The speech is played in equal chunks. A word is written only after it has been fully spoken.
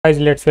Guys,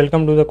 let's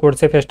welcome to the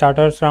CodeChef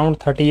Starters round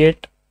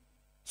 38.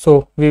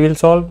 So we will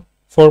solve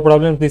 4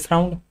 problems this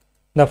round.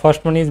 The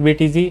first one is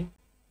bit easy,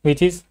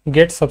 which is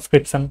get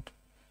subscription.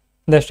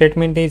 The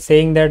statement is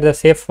saying that the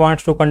chef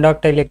wants to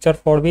conduct a lecture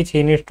for which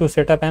he needs to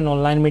set up an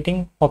online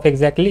meeting of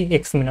exactly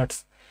X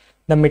minutes.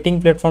 The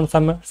meeting platform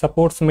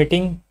supports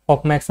meeting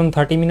of maximum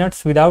 30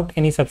 minutes without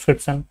any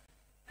subscription,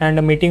 and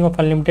a meeting of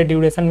unlimited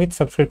duration with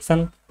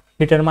subscription.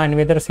 Determine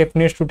whether chef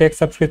needs to take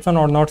subscription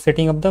or not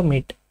setting up the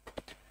meet.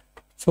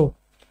 So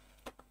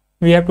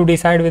we have to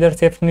decide whether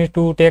chef needs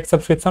to take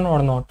subscription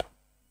or not.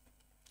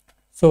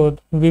 So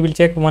we will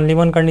check only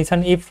one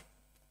condition. If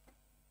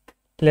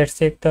let's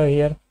check the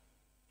here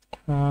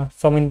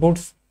some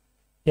inputs.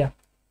 Yeah,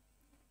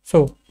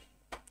 so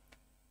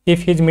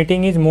if his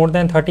meeting is more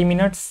than 30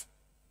 minutes,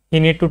 he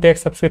need to take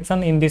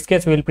subscription. In this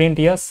case we will print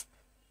yes,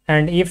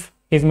 and if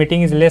his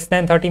meeting is less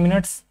than 30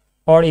 minutes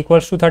or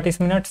equals to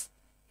 30 minutes,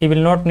 he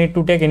will not need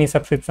to take any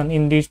subscription.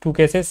 In these two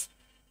cases,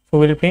 so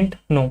we will print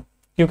no.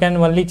 You can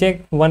only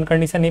check one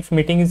condition. If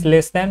meeting is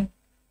less than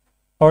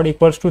or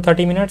equals to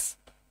 30 minutes,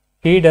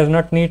 he does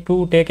not need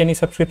to take any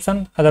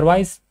subscription.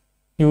 Otherwise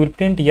you will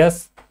print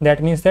yes,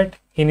 that means that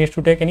he needs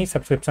to take any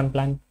subscription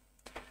plan.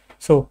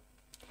 So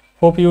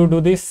hope you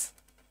do this.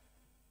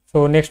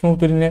 So next move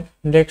to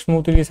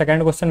the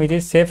second question, which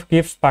is chef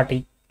gives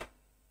party.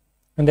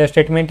 And the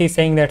statement is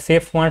saying that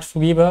chef wants to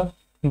give a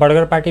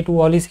burger party to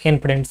all his n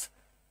friends.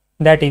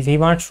 That is, he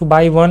wants to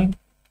buy one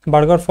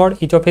burger for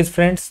each of his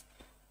friends,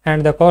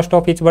 and the cost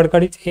of each burger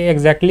is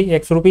exactly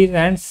X rupees,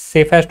 and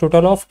chef has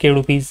total of K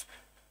rupees.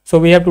 So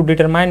we have to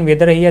determine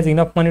whether he has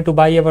enough money to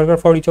buy a burger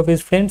for each of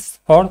his friends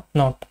or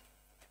not.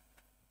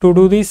 To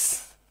do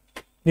this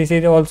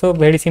is also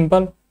very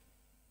simple.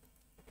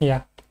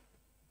 Yeah,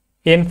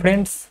 n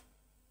friends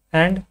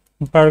and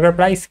burger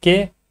price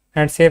K,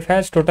 and chef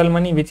has total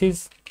money, which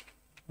is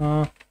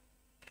n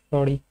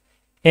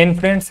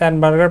friends and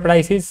burger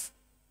price is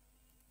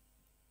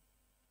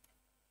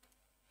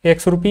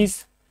X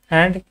rupees,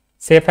 and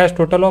chef has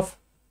total of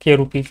K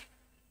rupees.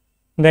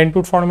 The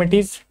input format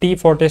is T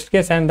for test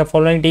case, and the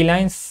following T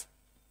lines,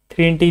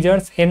 3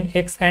 integers n,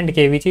 x and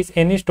k, which is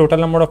n is total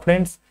number of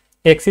friends,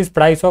 x is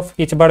price of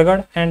each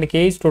burger, and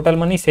k is total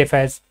money chef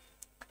has.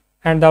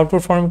 And the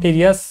output format is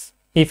yes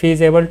if he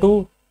is able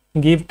to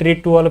give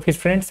treat to all of his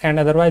friends, and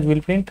otherwise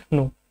will print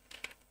no.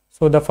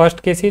 So the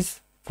first case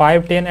is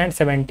 5, 10 and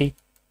 70.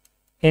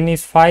 N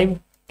is 5,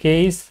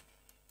 k is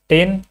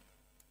 10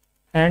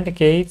 and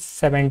k is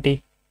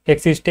 70,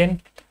 x is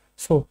 10.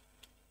 So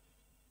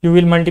you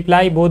will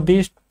multiply both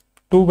these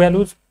two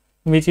values,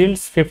 which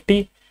yields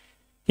 50.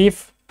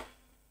 If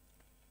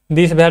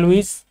this value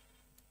is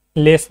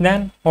less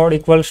than or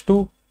equals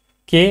to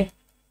k,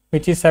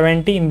 which is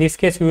 70, in this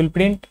case you will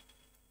print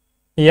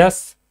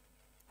yes,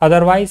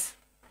 otherwise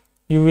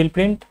you will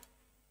print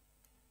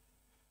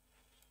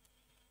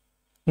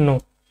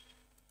no.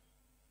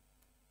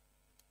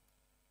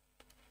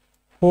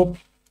 Hope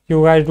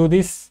you guys do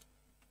this.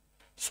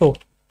 So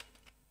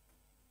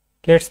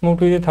let's move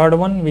to the third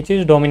one, which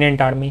is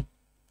dominant army.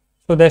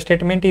 So the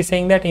statement is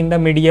saying that in the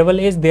medieval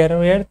age there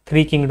were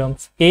 3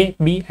 kingdoms, A,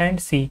 B and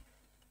C.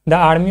 The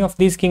army of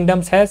these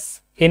kingdoms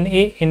has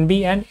NA,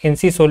 NB and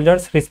NC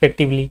soldiers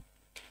respectively.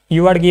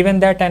 You are given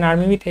that an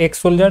army with X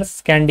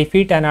soldiers can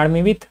defeat an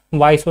army with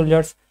Y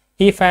soldiers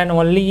if and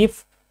only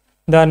if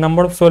the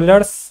number of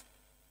soldiers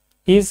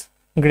is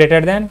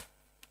greater than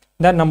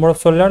the number of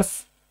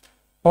soldiers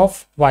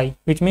of Y,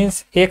 which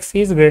means X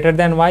is greater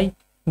than Y,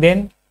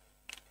 then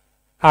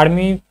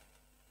army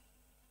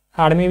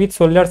with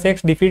soldiers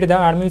X defeat the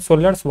army with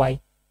soldiers Y.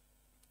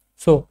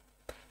 So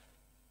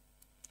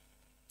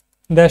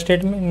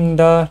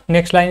the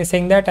next line is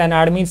saying that an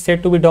army is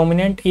said to be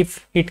dominant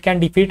if it can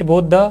defeat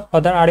both the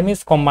other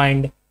armies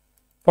combined.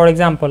 For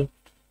example,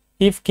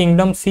 if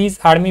kingdom C's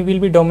army will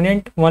be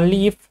dominant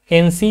only if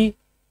NC,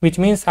 which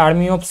means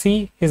army of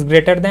C, is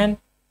greater than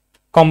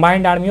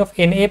combined army of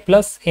NA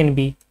plus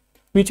NB,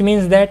 which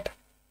means that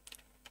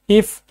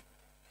if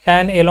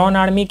an alone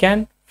army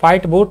can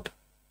fight both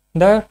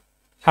the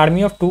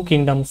army of 2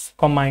 kingdoms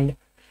combined.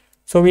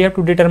 So we have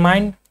to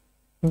determine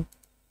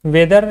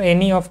whether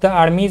any of the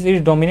armies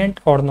is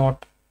dominant or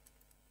not.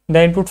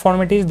 The input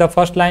format is the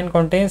first line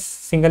contains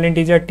single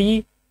integer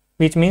t,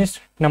 which means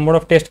number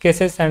of test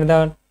cases, and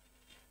the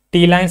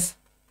t lines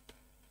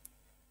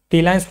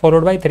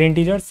followed by 3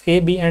 integers A,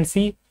 B and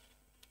C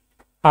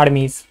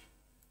armies.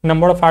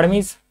 Number of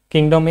armies,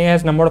 kingdom A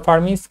has number of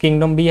armies,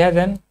 kingdom B has,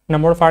 and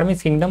number of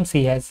armies kingdom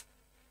C has.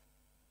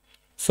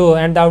 So,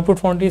 and the output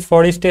format is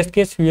for each test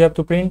case we have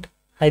to print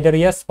either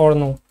yes or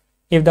no.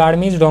 If the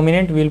army is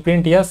dominant, we will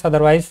print yes,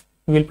 otherwise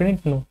we will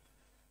print no.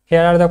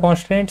 Here are the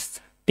constraints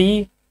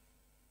T,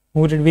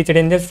 which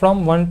ranges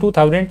from 1 to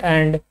 1000,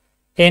 and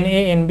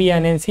NA, NB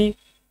and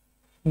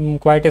NC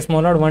quite a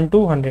smaller, 1 to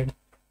 100.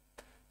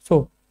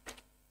 So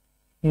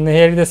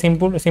here is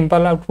the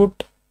simple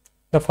output.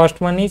 The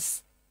first one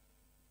is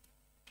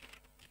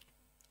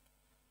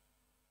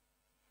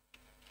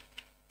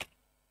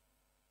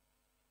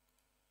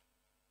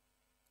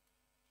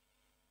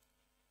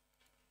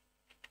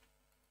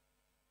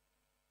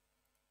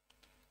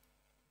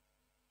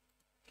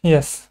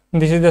Yes,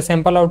 this is the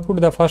sample output.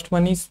 The first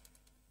one is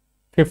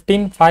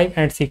 15, 5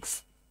 and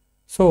 6.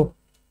 So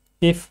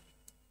if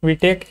we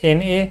take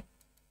NA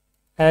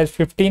as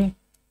 15,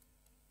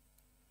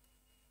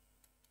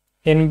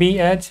 NB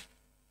as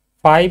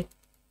 5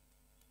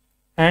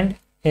 and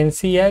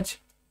NC as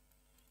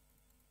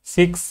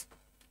 6.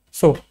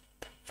 So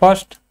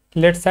first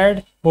let's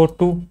add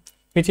O2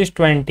 which is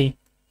 20,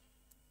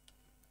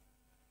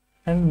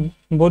 and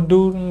both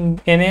do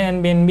Na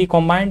and NB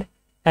combined,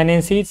 and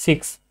NC is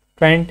 6.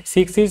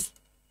 26 is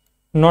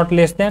not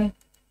less than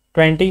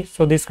 20,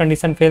 so this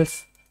condition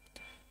fails.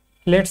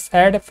 Let's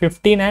add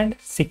 15 and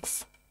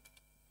 6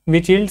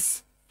 which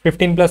yields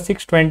 15 plus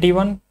 6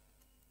 21,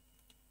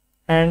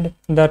 and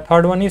the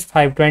third one is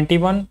 5.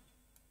 21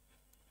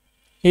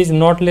 is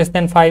not less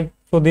than 5,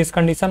 so this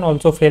condition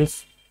also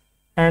fails.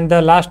 And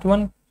the last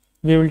one,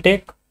 we will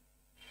take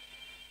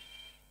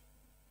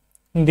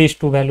these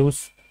two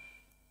values,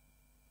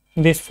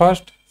 this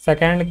first,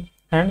 second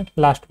and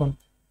last one,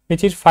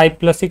 which is 5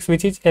 plus 6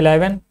 which is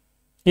 11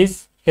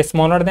 is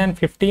smaller than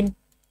 15.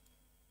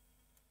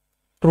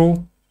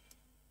 True,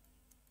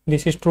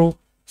 this is true,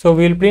 so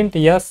we will print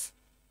yes.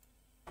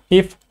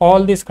 If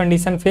all this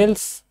condition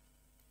fails,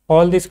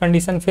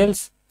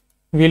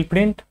 we will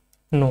print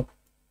no.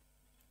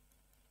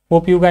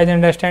 Hope you guys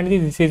understand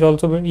this. This is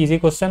also an easy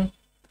question.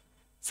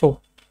 So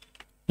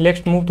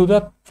let's move to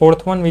the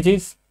fourth one, which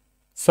is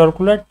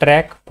circular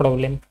track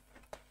problem.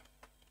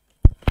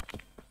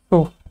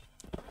 So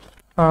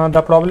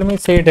the problem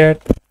is saying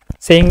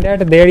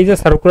that there is a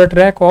circular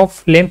track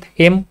of length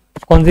m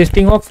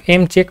consisting of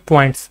m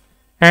checkpoints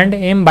and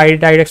m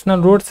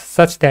bidirectional roads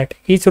such that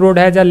each road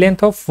has a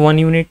length of 1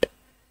 unit,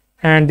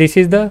 and this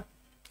is the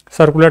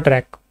circular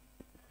track.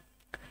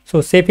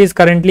 So Safe is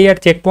currently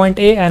at checkpoint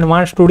A and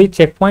wants to reach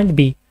checkpoint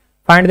B.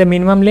 Find the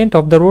minimum length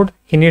of the road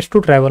he needs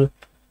to travel.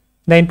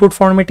 The input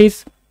format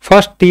is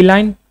first T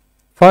line,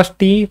 first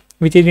T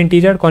which is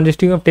integer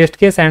consisting of test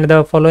case, and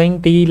the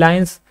following T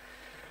lines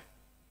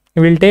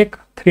will take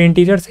 3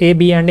 integers A,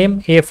 B and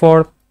M, A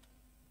for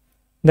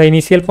the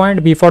initial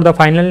point, B for the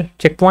final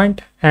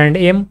checkpoint, and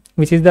M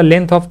which is the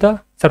length of the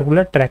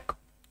circular track,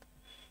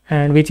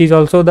 and which is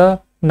also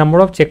the number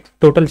of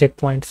total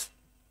checkpoints.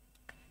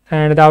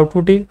 And the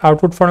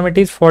output format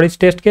is for each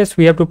test case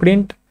we have to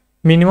print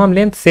minimum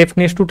length Safe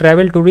needs to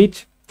travel to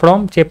reach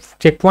from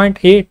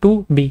checkpoint A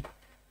to B.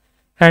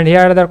 And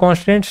here are the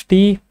constraints: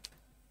 T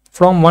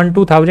from 1 to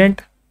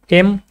 1000,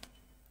 M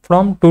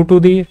from 2 to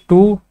the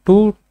 2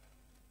 to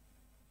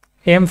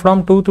M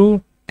from 2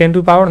 to 10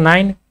 to the power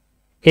 9,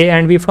 A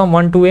and B from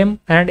 1 to M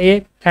and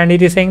A, and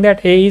it is saying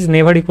that A is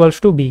never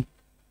equals to B.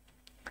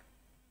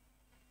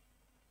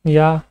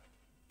 Yeah,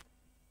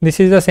 this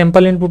is the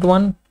sample input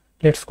one.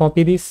 Let's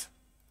copy this.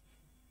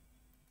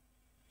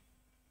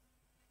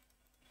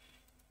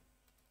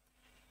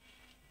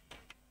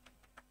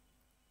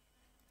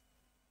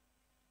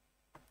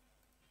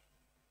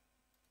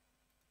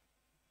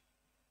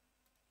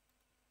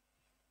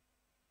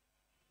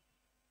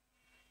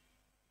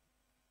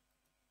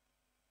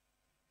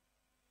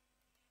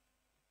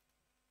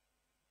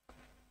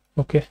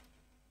 Okay.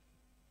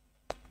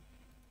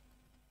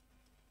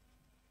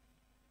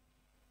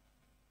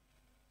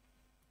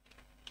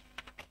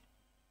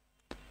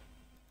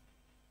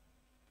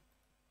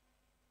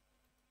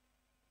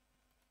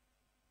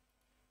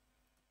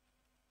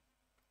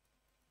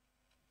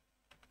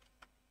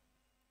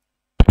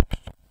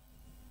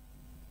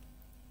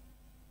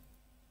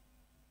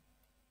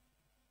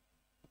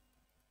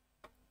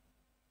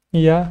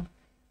 Yeah,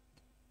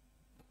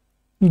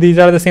 these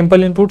are the simple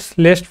inputs.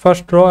 Let's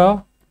first draw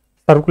a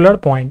circular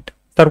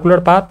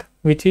path,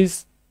 which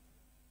is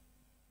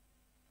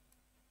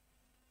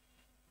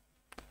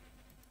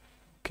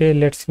okay.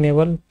 Let's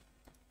enable.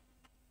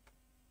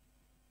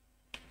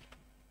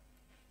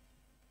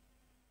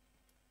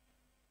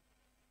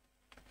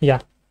 Yeah,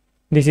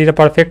 this is a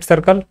perfect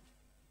circle.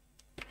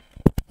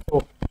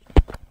 So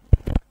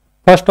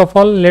first of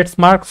all, let's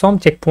mark some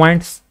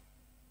checkpoints.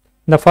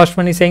 The first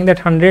one is saying that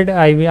 100.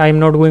 I am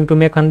not going to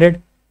make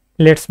 100.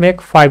 Let's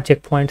make 5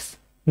 checkpoints.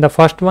 The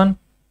first one,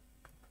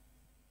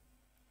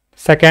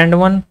 second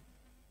one,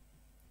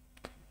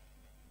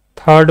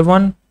 third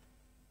one,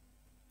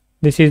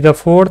 this is the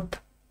fourth,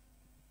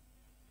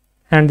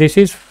 and this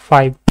is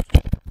 5.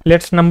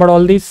 Let's number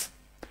all these.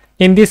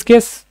 In this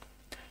case,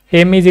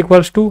 M is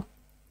equals to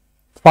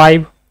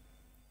 5.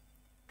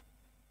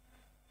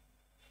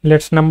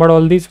 Let's number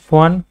all these: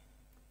 1,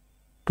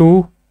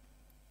 2,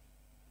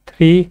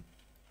 3,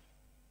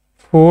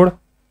 4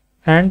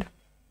 and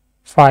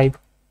 5.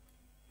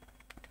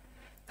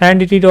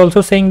 And it is also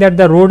saying that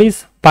the road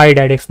is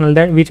bidirectional,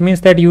 that which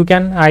means that you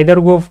can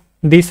either go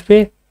this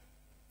way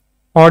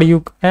or you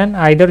can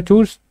either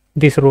choose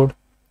this road,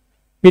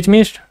 which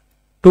means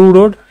 2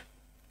 road,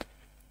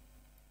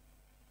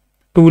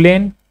 2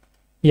 lane.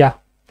 Yeah,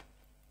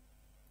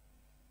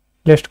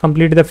 let's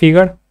complete the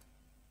figure.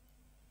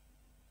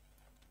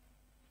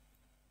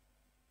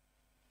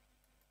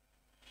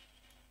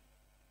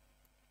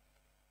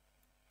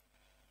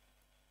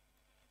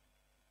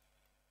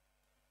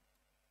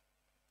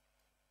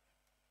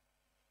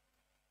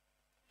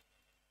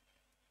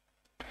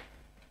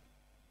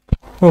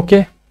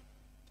 Okay,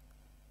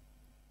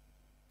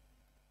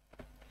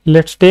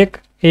 let's take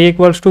a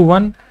equals to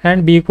 1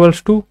 and b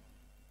equals to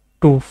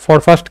 2 for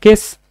first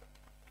case.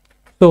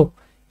 So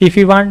if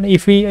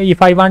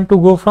I want to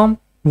go from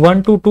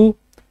 1 to 2,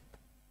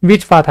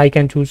 which path I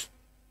can choose?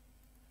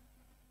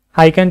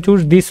 I can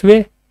choose this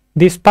way,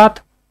 this path,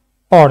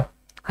 or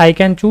I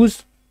can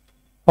choose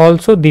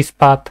also this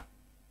path.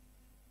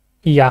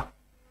 Yeah,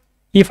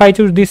 if I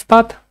choose this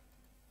path,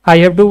 I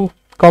have to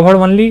cover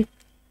only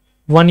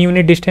 1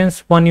 unit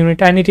distance, 1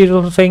 unit, and it is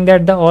also saying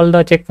that all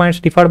the checkpoints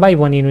differ by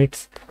 1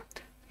 units.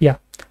 Yeah,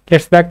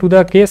 let's back to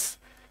the case.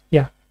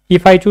 Yeah,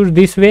 if I choose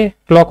this way,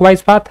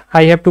 clockwise path,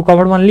 I have to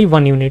cover only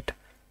 1 unit.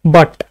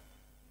 But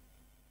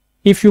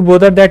if you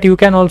bother that, you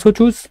can also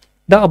choose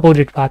the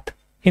opposite path.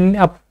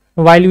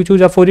 While you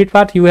choose opposite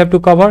path, you have to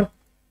cover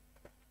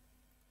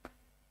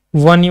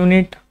 1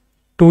 unit,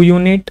 2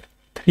 unit,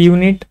 3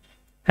 unit,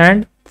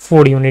 and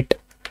 4 unit.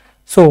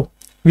 So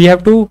we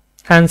have to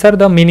answer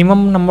the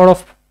minimum number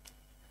of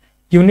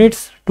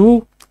units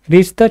to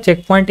reach the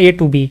checkpoint A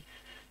to B.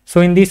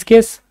 So in this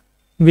case,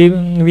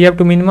 we have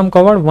to minimum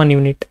cover 1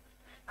 unit.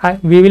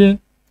 We will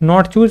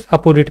not choose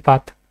opposite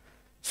path.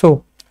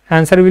 So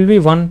answer will be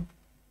 1.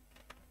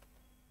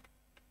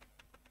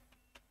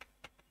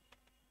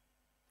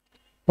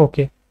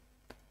 Okay,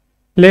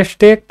 let's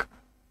take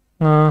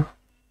the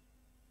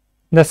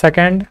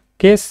second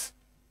case.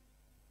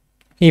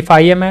 If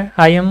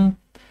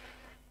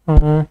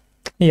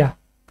yeah,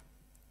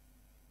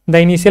 the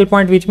initial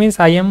point, which means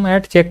I am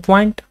at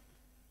checkpoint,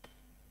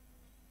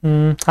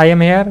 I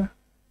am here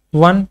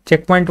 1,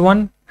 checkpoint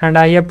 1, and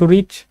I have to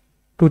reach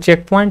to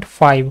checkpoint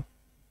 5.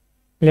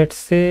 Let's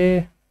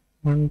say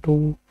 1,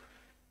 2,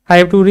 I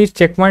have to reach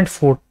checkpoint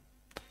 4.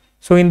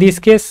 So in this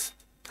case,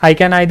 I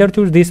can either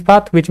choose this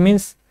path, which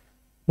means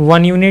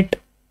 1 unit,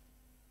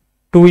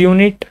 2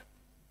 unit,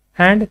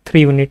 and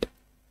 3 unit.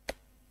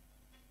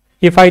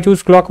 If I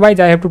choose clockwise,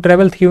 I have to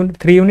travel 3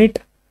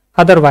 unit.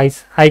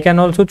 Otherwise, I can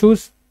also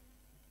choose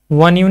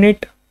 1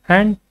 unit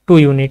and 2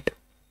 unit.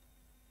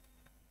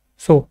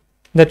 So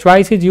the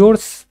choice is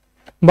yours,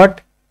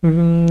 but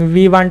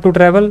we want to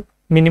travel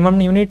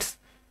minimum units.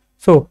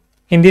 So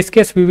in this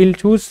case, we will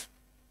choose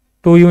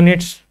 2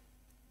 units,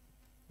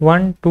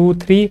 1, 2,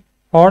 3,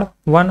 or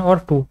 1 or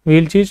 2. We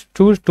will choose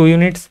 2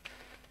 units.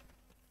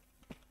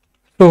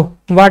 So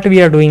what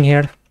we are doing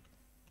here?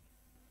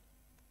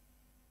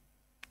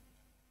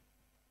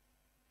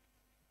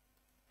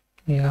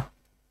 Yeah.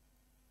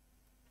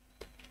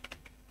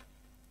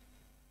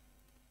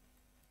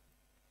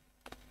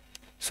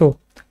 So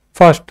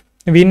first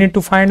we need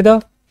to find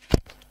the,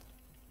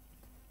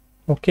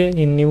 okay,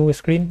 in new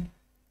screen.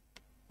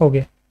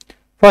 Okay,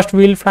 first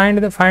we will find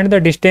the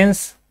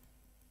distance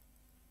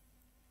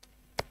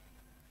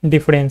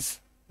difference.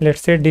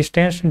 Let's say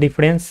distance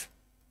difference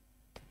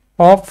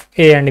of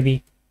A and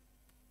B.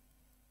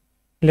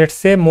 Let's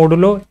say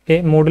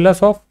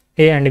modulus of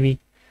A and B.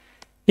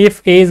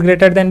 If A is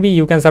greater than B,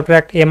 you can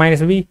subtract A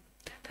minus B,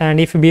 and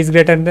if B is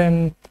greater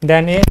than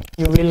A,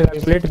 you will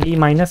calculate B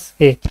minus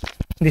A.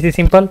 This is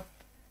simple.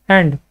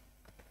 And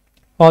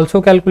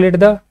also calculate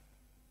the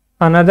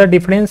another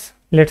difference.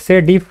 Let's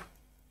say diff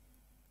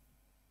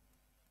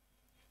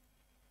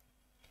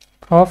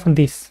of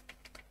this.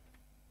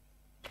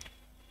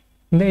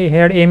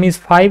 Here M is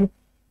 5,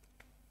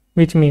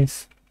 which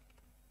means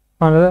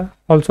another,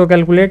 also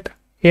calculate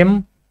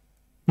M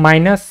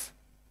minus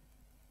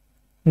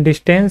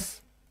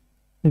distance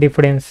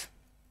difference.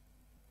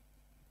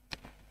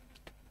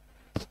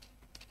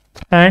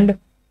 And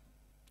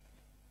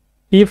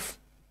if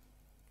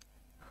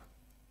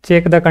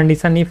check the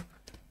condition, if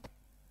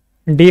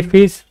diff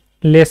is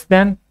less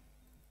than,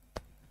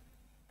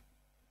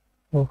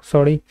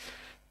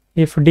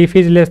 if diff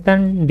is less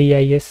than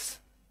dis,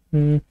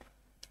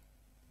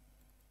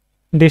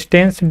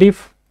 distance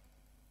diff,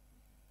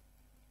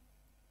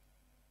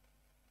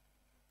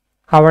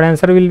 our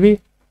answer will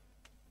be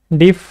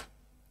diff.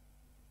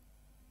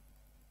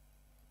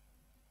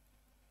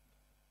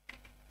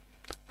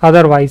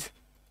 Otherwise,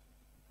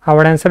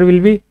 our answer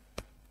will be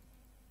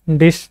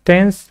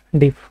distance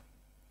diff.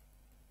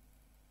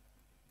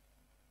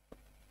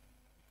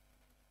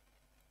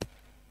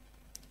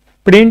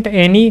 Print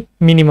any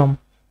minimum,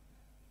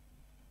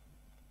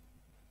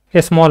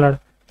 a smaller.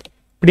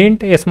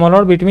 Print a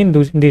smaller between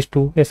these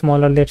two, a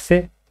smaller, let's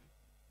say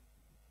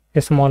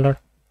a smaller.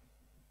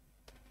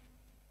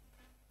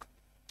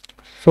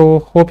 So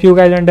hope you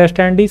guys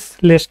understand this.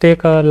 Let's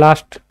take a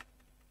last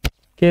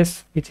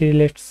case, which is,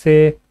 let's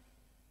say,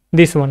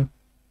 this one.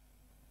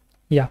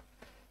 Yeah,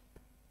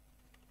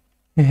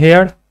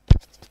 here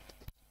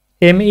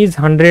M is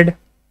 100.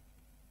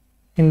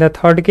 In the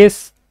third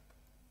case,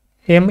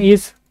 M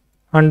is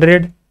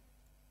 100,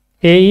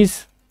 A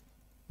is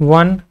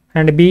 1,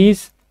 and B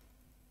is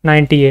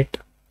 98.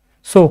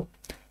 So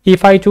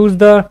if I choose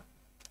the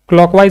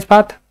clockwise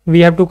path,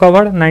 we have to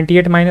cover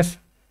 98 minus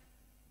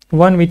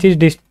 1, which is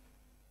this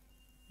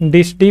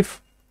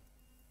diff,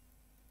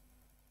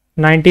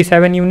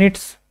 97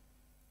 units,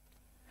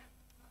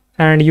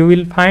 and you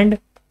will find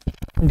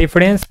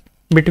difference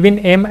between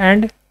M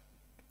and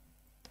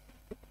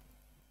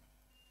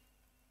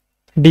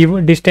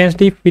distance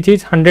D, which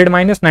is 100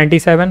 minus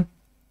 97,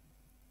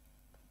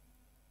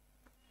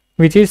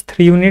 which is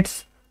 3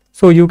 units.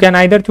 So you can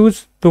either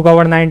choose to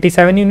cover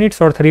 97 units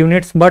or 3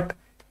 units, but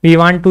we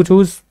want to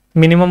choose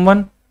minimum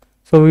one,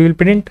 so we will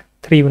print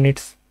 3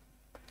 units.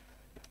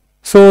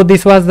 So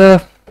this was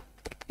the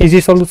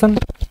easy solution.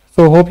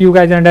 So hope you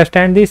guys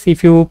understand this.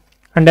 If you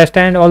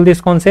understand all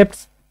these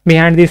concepts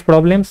behind these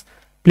problems,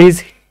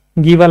 please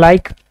give a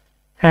like,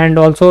 and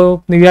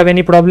also if you have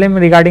any problem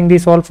regarding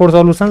these all 4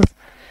 solutions,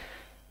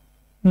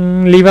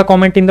 leave a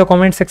comment in the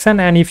comment section.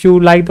 And if you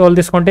liked all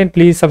this content,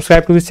 please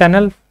subscribe to this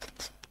channel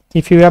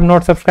if you have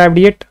not subscribed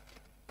yet.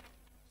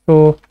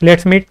 So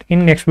let's meet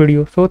in next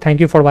video. So thank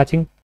you for watching.